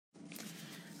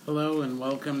Hello and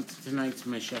welcome to tonight's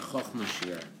Meshekh Chokhmah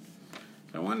shir.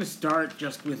 I want to start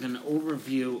just with an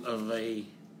overview of a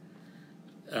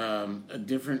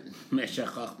different Meshekh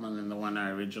Chokhmah than the one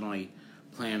I originally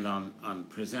planned on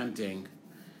presenting,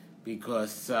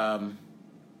 because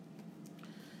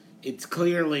it's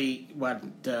clearly what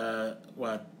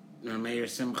Meir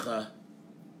Simcha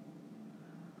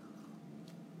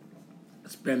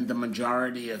spent the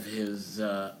majority of his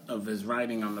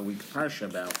writing on the week's parsha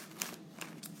about.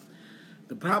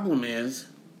 The problem is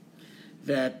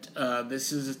that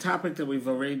this is a topic that we've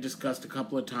already discussed a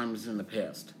couple of times in the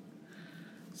past.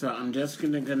 So I'm just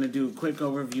going to do a quick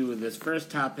overview of this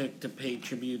first topic to pay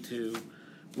tribute to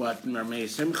what Meir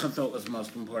Simcha thought was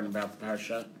most important about the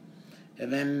parsha,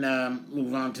 and then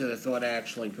move on to the thought I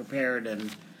actually prepared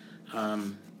and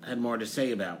had more to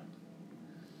say about.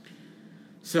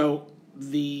 So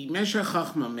the Meshekh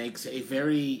Chokhmah makes a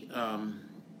very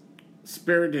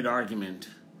spirited argument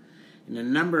in a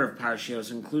number of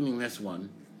parshios, including this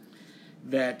one,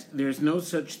 that there's no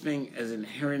such thing as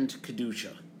inherent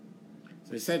kedusha.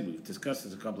 As I said, we've discussed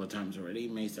this a couple of times already.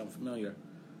 It may sound familiar.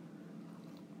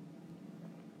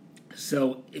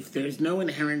 So if there's no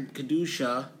inherent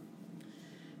kedusha,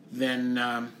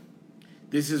 then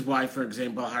this is why, for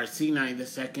example, Har Sinai, the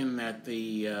second that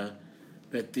the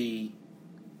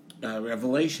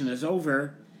revelation is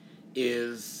over,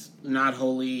 is not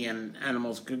holy, and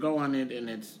animals could go on it, and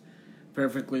it's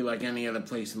perfectly like any other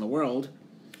place in the world.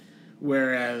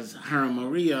 Whereas Har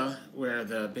Moriah, where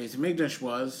the Beis Hamikdash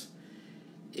was,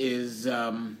 is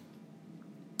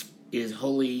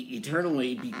holy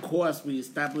eternally because we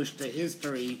established a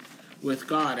history with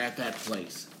God at that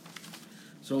place.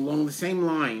 So along the same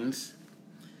lines,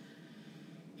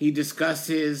 he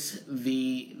discusses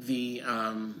the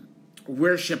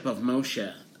worship of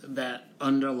Moshe that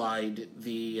underlied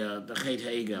the Chet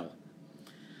HaEgel.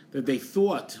 That they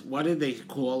thought, what did they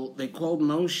call? They called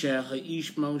Moshe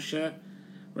Ha'ish Moshe,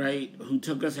 right, who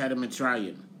took us out of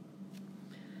Mitzrayim.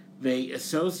 They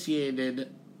associated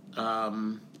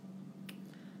Moshe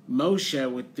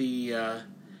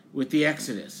with the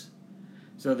Exodus.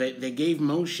 So they gave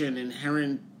Moshe an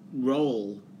inherent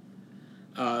role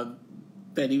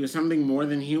that he was something more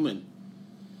than human.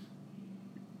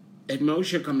 And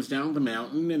Moshe comes down the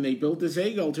mountain, and they built this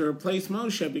Egel to replace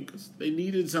Moshe because they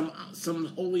needed some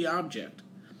holy object.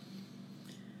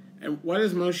 And what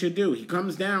does Moshe do? He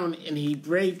comes down and he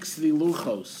breaks the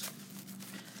luchos,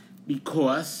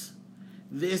 because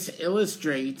this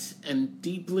illustrates and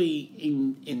deeply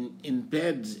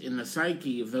embeds in the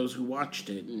psyche of those who watched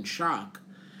it in shock.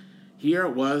 Here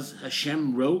it was,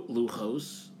 Hashem wrote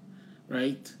luchos,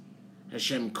 right?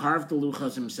 Hashem carved the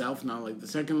luchos himself, not like the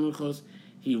second luchos.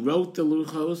 He wrote the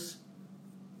luchos,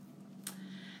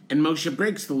 and Moshe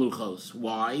breaks the luchos.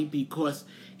 Why? Because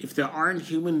if there aren't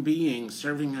human beings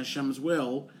serving Hashem's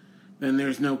will, then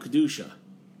there's no kedusha.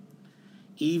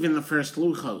 Even the first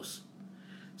luchos.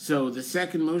 So the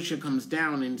second Moshe comes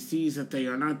down and sees that they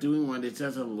are not doing what it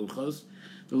says on the luchos.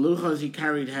 The luchos he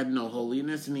carried had no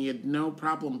holiness, and he had no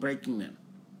problem breaking them.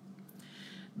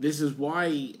 This is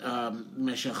why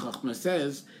Meshekh Chokhmah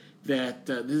says that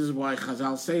this is why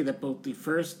Chazal say that both the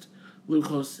first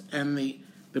luchos and the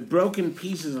broken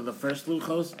pieces of the first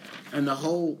luchos and the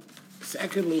whole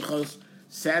second luchos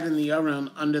sat in the Aron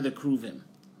under the kruvim.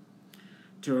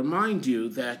 To remind you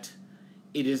that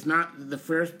it is not the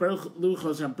first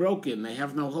luchos are broken; they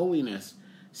have no holiness.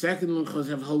 Second luchos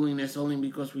have holiness only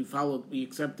because we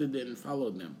accepted it and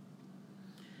followed them.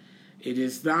 It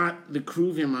is not the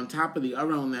kruvim on top of the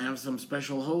Aron that have some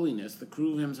special holiness. The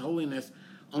kruvim's holiness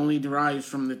only derives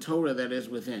from the Torah that is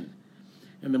within.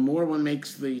 And the more one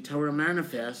makes the Torah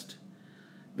manifest,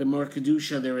 the more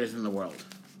Kedusha there is in the world.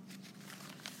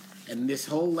 And this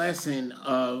whole lesson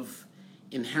of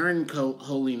inherent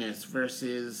holiness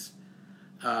versus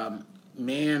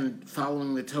man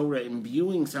following the Torah,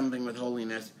 imbuing something with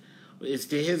holiness, is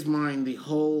to his mind the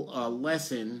whole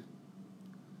lesson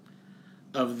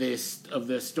of the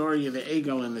story of the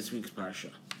Egel in this week's Parsha.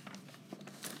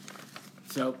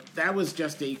 So that was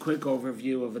just a quick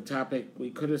overview of a topic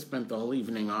we could have spent the whole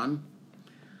evening on.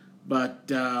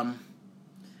 But as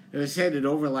I said, it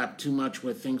overlapped too much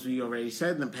with things we already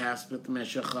said in the past with the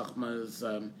Meshekh Chokhmah's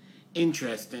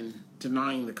interest in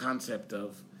denying the concept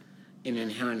of an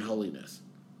inherent holiness.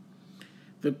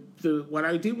 What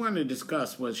I did want to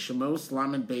discuss was Shemos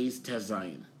Lamed Beis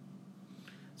Tezayin.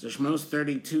 So Shemos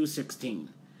 32:16.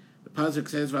 The pasuk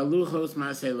says, "Valuchos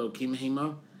Maaseh Elokim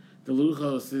Hema." The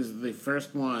luchos is the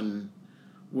first one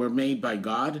were made by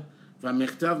God.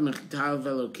 V'michtav michtav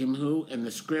Elokimhu, and the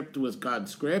script was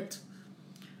God's script.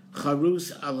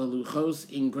 Charus al haluchos,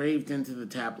 engraved into the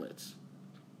tablets.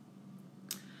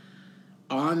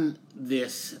 On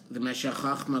this, the Meshekh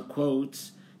Chokhmah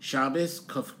quotes Shabbos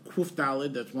Kuf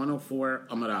Daled, that's 104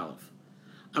 Amar Aleph.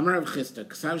 Amar Rav Chisda,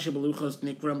 Ksav shebeluchos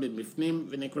nikram b'mifnim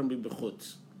v'nikram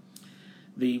b'chutz.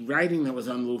 The writing that was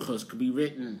on luchos could be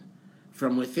written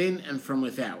from within and from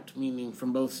without, meaning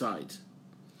from both sides.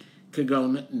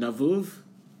 Kagon navuv.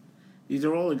 These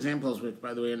are all examples which,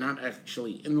 by the way, are not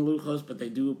actually in the luchos, but they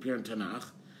do appear in Tanakh.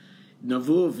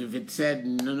 Navuv, if it said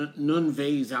nun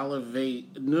vez, aleph vez,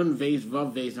 nun vez,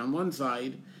 vav vez on one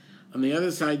side, on the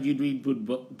other side you'd read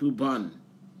buban,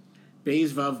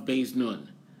 bez vav, bez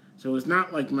nun. So it was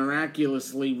not like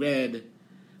miraculously read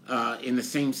in the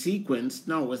same sequence.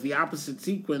 No, it was the opposite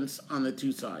sequence on the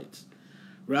two sides.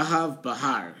 Rahav,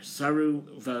 bahar, saru,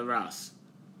 varas.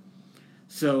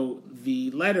 So the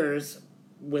letters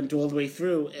went all the way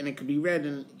through, and it could be read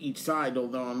in each side,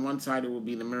 although on one side it would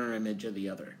be the mirror image of the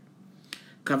other.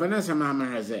 Kavanas HaMamar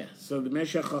Hazeh. So the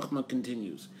Meshekh Chokhmah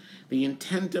continues. The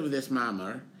intent of this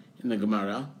mamar in the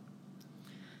Gemara,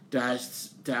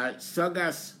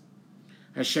 Sagas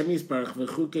Hashem Yisbarach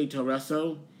v'chukei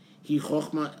Toraso hi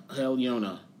Chokhmah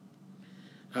Ha'elyona.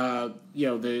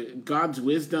 The God's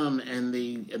wisdom and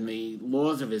the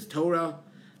laws of His Torah,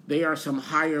 they are some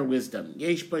higher wisdom.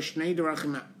 Yesh b'shnei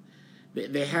derachim.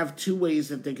 They have two ways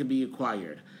that they can be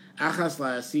acquired. Achas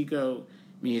la'asiko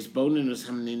mi'hisbonenus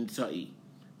hamnintzai.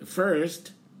 The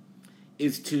first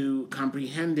is to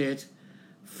comprehend it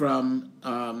from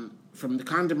the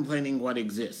contemplating what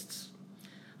exists.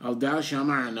 Al dal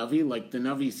shamar Navi, like the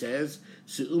Navi says,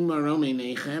 Su'um marom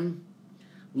einechem,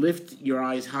 lift your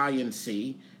eyes high and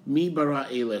see. Mi bara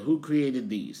ele, who created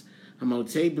these?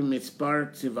 Hamotzei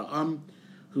b'mitzbar tziva'am,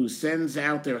 who sends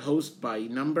out their host by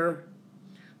number.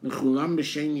 Nechulam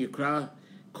b'shem yikra,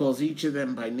 calls each of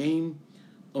them by name.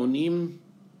 Onim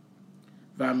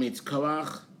v'amitz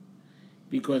koach,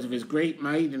 because of his great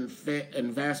might and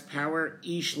vast power.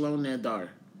 Ish lo nedar,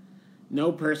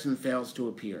 no person fails to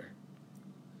appear.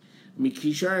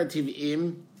 Mikishar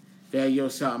tivim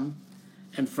ve'yosam,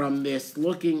 and from this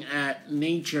looking at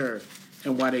nature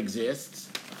and what exists,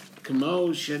 kamo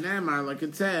shenemar, like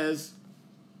it says,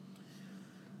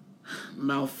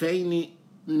 malfeinu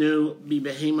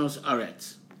bibehemos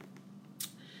aretz,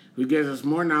 who gives us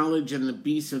more knowledge than the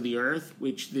beasts of the earth,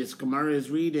 which this Gemara is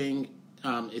reading.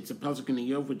 It's a pasuk in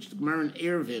Yov, which the Gemara in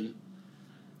Eruvin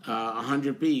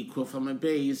 100b Kufam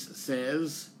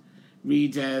Beis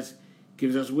reads as,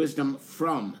 gives us wisdom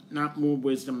from, not more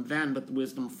wisdom than, but the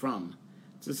wisdom from.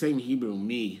 It's the same Hebrew,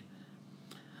 me.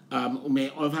 And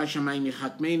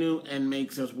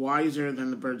makes us wiser than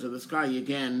the birds of the sky.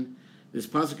 Again, this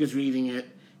pasuk is reading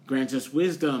it, grants us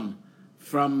wisdom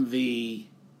from the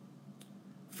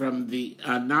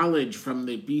knowledge from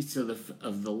the beasts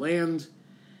of the land,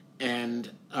 and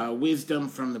wisdom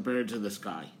from the birds of the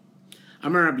sky.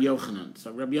 Amar Rabbi Yochanan.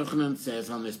 So Rabbi Yochanan says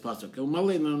on this pasuk,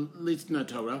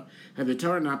 Torah, had the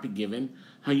Torah not been given,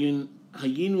 hayinu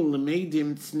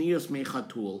lemeidim tznius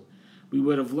mechatul, we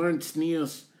would have learned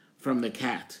tznius from the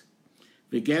cat,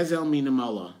 v'gezel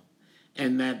minamala,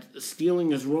 and that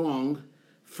stealing is wrong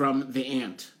from the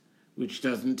ant, which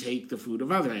doesn't take the food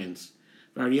of other ants.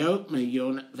 V'arayos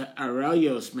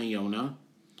meyona,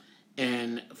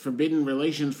 and forbidden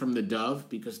relations from the dove,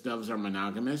 because doves are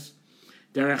monogamous.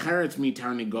 Derech eretz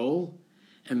mitarnigol,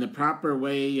 and the proper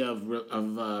way of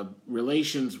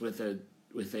relations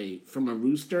from a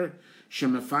rooster,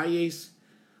 shemafayes,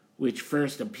 which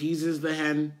first appeases the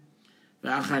hen,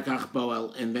 v'achar kach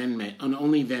boel, and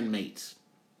only then mates.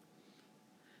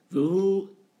 V'hu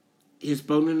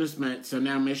hisbonenus met. So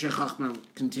now Meshekh Chokhmah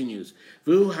continues.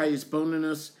 V'hu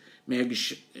hisbonenus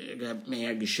me'agishamim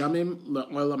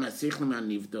la'olam hasichlim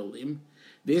ha'nivdolim.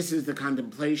 This is the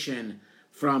contemplation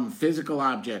from physical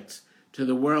objects to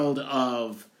the world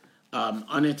of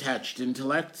unattached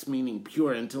intellects, meaning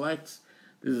pure intellects.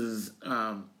 This is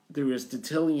the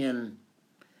Aristotelian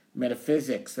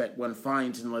metaphysics that one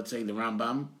finds in, let's say, the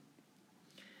Rambam.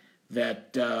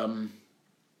 That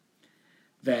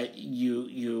that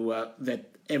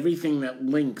everything that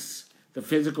links the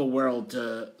physical world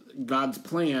to God's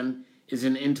plan is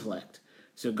an intellect.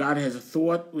 So God has a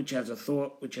thought, which has a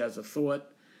thought, which has a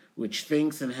thought, which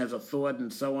thinks and has a thought,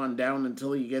 and so on, down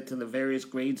until you get to the various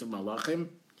grades of malachim,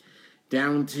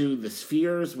 down to the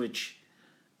spheres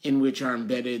in which are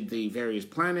embedded the various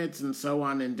planets, and so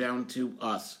on, and down to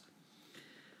us.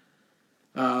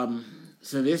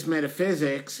 So in this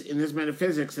metaphysics,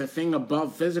 the thing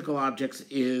above physical objects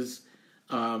is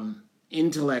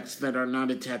intellects that are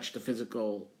not attached to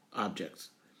physical objects.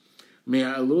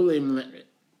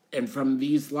 And from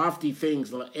these lofty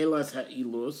things, elas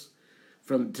ha'ilus,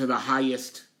 to the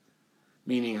highest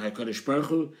meaning HaKadosh Baruch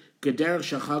Hu,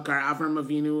 Gederech Shechakar Avram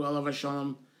Avinu Alav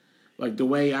Hashalom, like the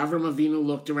way Avram Avinu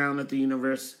looked around at the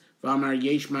universe, V'amar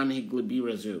Yesh Manhig Libi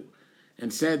Razu,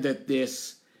 and said that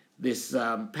this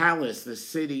palace, this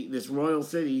city, this royal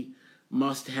city,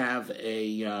 must have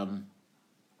a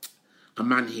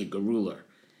manhig, a ruler,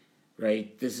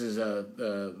 right? This is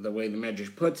the way the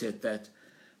Medrash puts it, that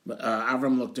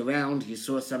Avram looked around, he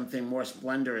saw something more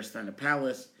splendorous than a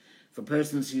palace. If a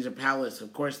person sees a palace,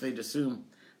 of course they'd assume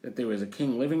that there was a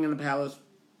king living in the palace.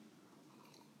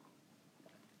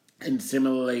 And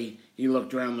similarly, he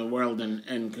looked around the world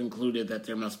and concluded that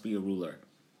there must be a ruler.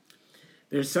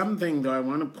 There's something, though, I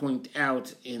want to point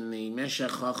out in the Meshekh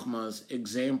Chokhmah's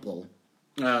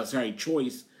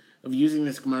choice of using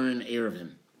this Gemara in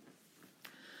Eruvin.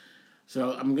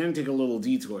 So I'm going to take a little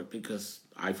detour because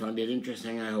I find it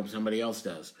interesting. I hope somebody else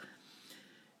does.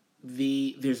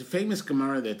 There's a famous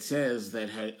Gemara that says that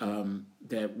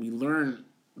that we learn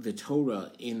the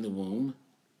Torah in the womb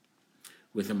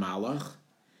with a malach,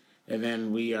 and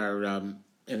then and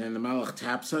then the malach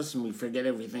taps us, and we forget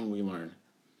everything we learn.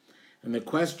 And the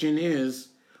question is,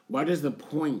 what is the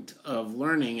point of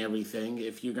learning everything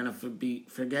if you're going to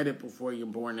forget it before you're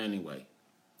born anyway?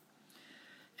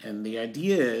 And the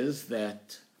idea is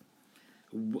that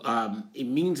it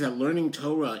means that learning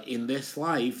Torah in this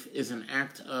life is an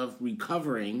act of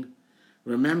remembering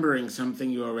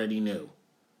something you already knew.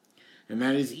 And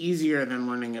that is easier than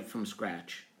learning it from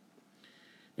scratch.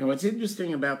 Now, what's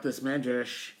interesting about this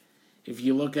Medrash, if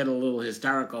you look at a little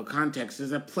historical context,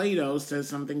 is that Plato says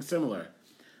something similar.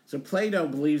 So Plato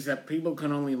believes that people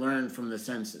can only learn from the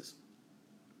senses.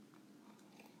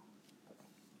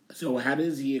 So how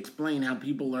does he explain how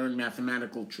people learn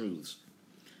mathematical truths?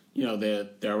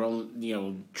 Their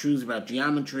own, truths about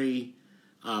geometry,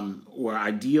 or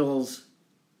ideals,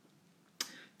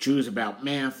 truths about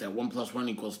math, that 1 +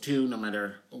 1 = 2, no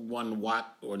matter 1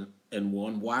 watt and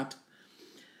 1 watt.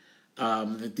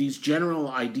 That these general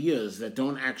ideas that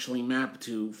don't actually map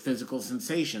to physical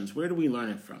sensations, where do we learn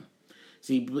it from?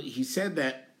 See, he said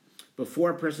that before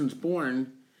a person's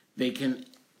born, they can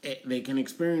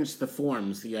experience the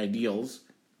forms, the ideals,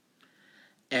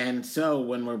 and so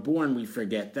when we're born, we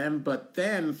forget them. But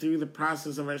then, through the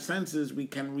process of our senses, we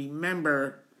can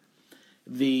remember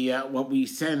what we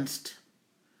sensed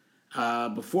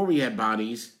before we had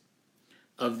bodies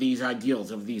of these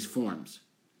ideals, of these forms.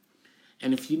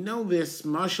 And if you know this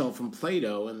mashal from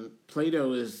Plato, and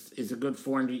Plato is a good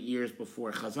 400 years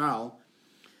before Chazal,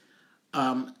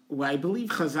 what I believe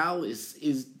Chazal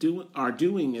are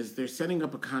doing is they're setting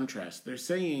up a contrast. They're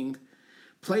saying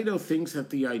Plato thinks that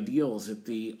the ideals, that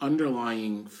the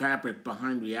underlying fabric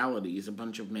behind reality is a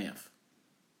bunch of math.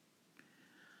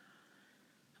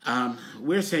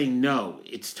 We're saying no,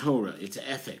 it's Torah, it's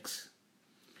ethics.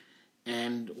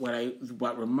 And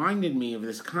what reminded me of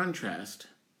this contrast,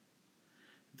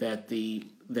 that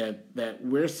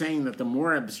we're saying that the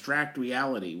more abstract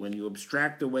reality, when you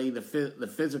abstract away the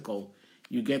physical,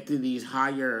 you get to these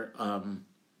higher,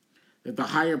 that the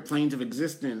higher planes of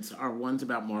existence are ones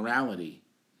about morality.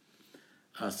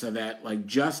 So that, like,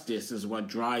 justice is one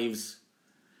of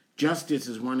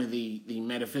the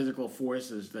metaphysical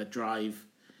forces that drive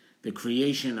the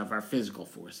creation of our physical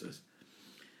forces.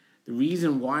 The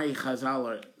reason why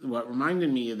what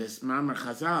reminded me of this Mamar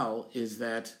Chazal is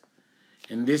that,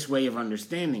 and this way of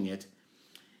understanding it,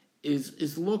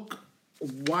 is look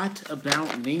what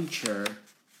about nature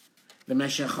the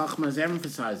Meshekh Chokhmah is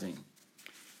emphasizing.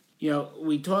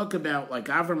 We talk about, like,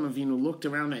 Avram Avinu looked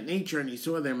around at nature and he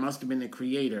saw there must have been a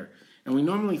creator. And we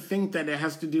normally think that it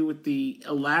has to do with the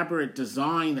elaborate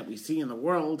design that we see in the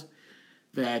world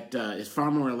that is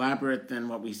far more elaborate than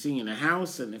what we see in a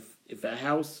house. And if a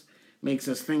house makes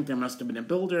us think there must have been a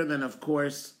builder, then of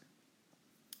course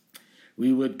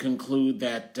we would conclude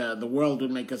that the world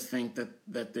would make us think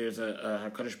that there's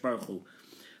a HaKadosh Baruch Hu.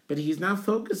 But he's not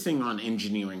focusing on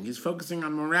engineering. He's focusing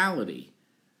on morality.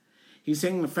 He's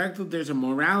saying the fact that there's a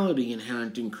morality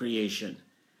inherent in creation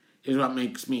is what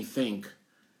makes me think,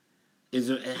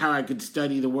 is how I could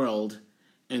study the world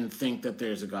and think that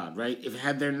there's a God, right?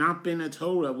 Had there not been a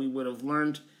Torah, we would have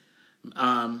learned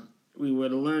our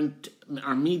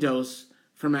midos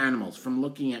from animals, from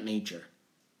looking at nature.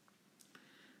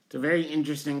 It's a very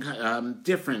interesting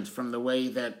difference from the way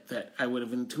that I would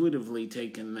have intuitively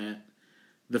taken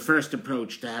the first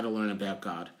approach to how to learn about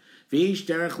God. And there's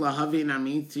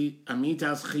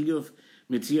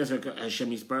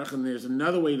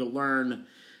another way to learn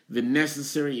the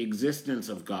necessary existence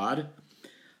of God,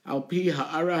 al pi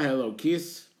ha'ara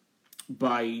elokis,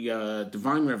 by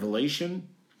divine revelation,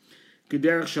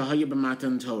 kederech shahaya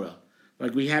b'matan Torah,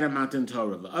 like we had at Matan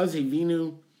Torah. V'az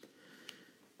hivinu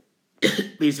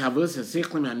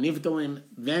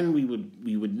Then we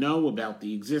would know about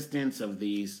the existence of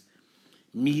these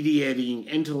mediating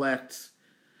intellects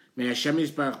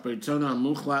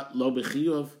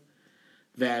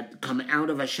that come out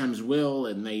of Hashem's will,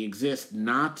 and they exist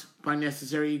not by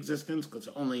necessary existence, because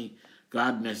only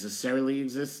God necessarily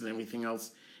exists, and everything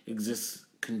else exists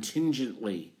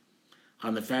contingently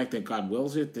on the fact that God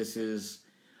wills it. This is,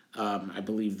 I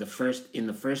believe, the first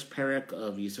parak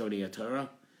of Yesodei HaTorah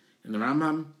in the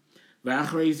Rambam.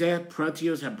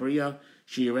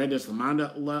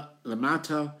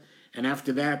 And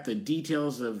after that, the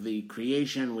details of the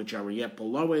creation, which are yet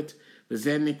below it.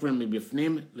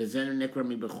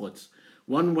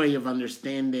 One way of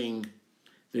understanding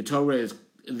the Torah is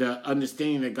the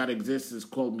understanding that God exists is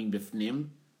called mibifnim,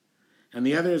 and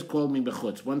the other is called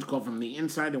mibechutz. One's called from the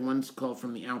inside and one's called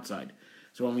from the outside.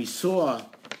 So when we saw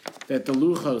that the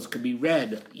luchos could be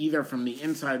read either from the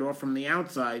inside or from the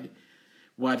outside,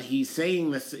 what he's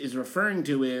saying this is referring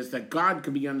to is that God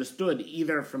could be understood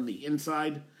either from the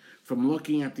inside, from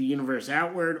looking at the universe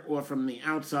outward, or from the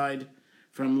outside,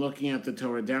 from looking at the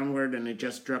Torah downward. And it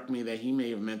just struck me that he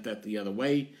may have meant that the other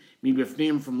way.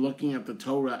 Mibifnim, from looking at the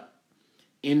Torah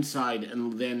inside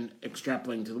and then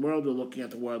extrapolating to the world, or looking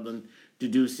at the world and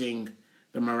deducing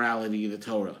the morality of the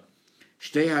Torah.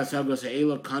 Shtei hasagos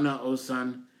ha'elo kana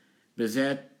osan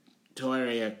bezet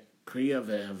Torah kriya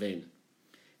ve'havin.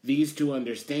 These two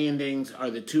understandings are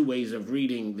the two ways of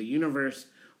reading the universe,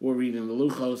 or reading the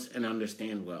luchos, and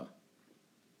understand well.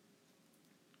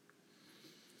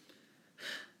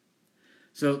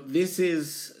 So this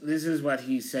is what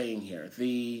he's saying here.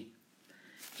 He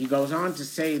goes on to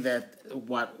say that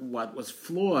what was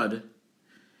flawed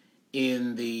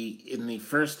in the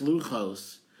first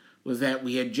luchos was that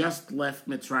we had just left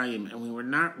Mitzrayim and we were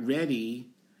not ready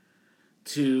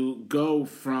to go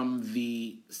from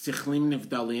the sichlim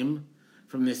nivdalim,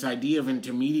 from this idea of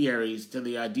intermediaries, to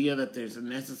the idea that there's a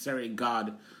necessary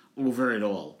God over it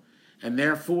all. And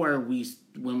therefore,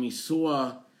 when we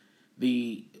saw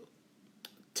the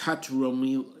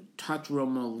tatromolin,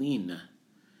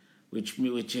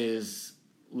 which is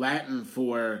Latin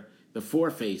for the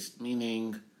four-faced,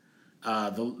 meaning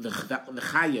the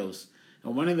chayos.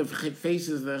 And one of the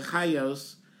faces of the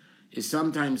chayos is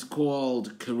sometimes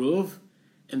called keruv,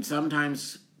 and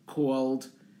sometimes called,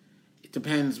 it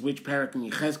depends which parak in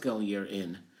Yechezkel you're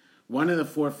in, one of the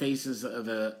four faces of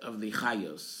the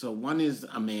chayos. So one is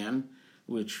a man,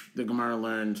 which the Gemara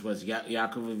learns was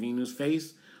Yaakov Avinu's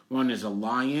face. One is a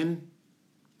lion.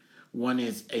 One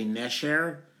is a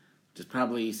nesher, which is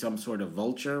probably some sort of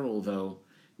vulture, although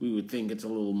we would think it's a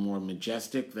little more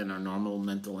majestic than our normal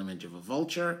mental image of a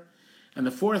vulture. And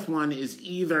the fourth one is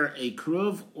either a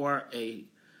kruv or a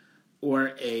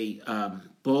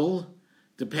bull,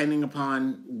 depending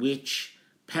upon which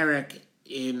parak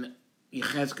in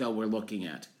Yechezkel we're looking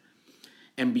at.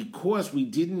 And because we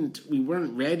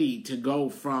weren't ready to go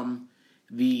from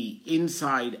the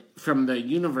inside, from the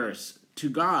universe to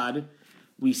God,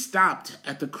 we stopped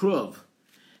at the kruv,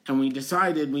 and we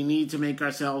decided we need to make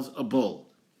ourselves a bull.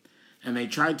 And they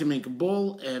tried to make a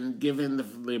bull, and given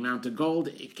the amount of gold,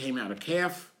 it came out a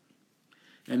calf,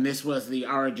 and this was the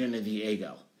origin of the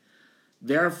egel.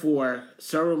 Therefore,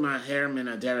 Saru Maher Min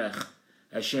Haderech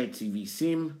Asher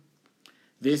Tzivisim.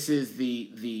 This is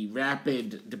the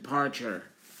rapid departure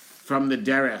from the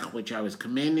derech which I was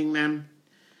commanding them,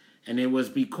 and it was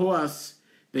because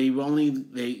they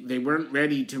weren't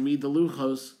ready to read the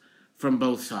luchos from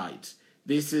both sides.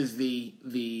 This is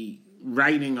the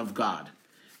writing of God,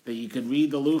 that you could read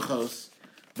the luchos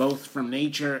both from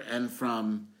nature and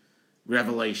from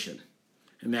revelation,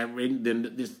 and that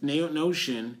this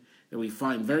notion that we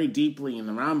find very deeply in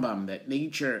the Rambam, that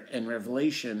nature and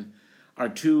revelation are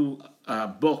two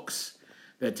books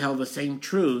that tell the same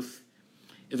truth,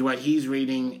 is what he's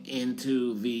reading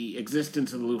into the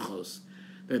existence of the luchos.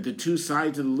 That the two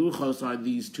sides of the luchos are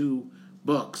these two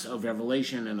books of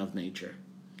revelation and of nature.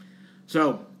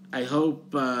 So I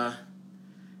hope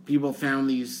people found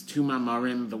these two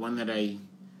mamarim, the one that I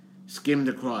skimmed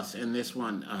across and this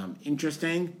one,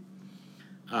 interesting.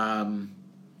 Have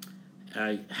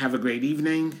a great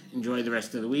evening, enjoy the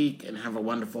rest of the week, and have a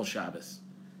wonderful Shabbos.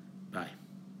 Bye.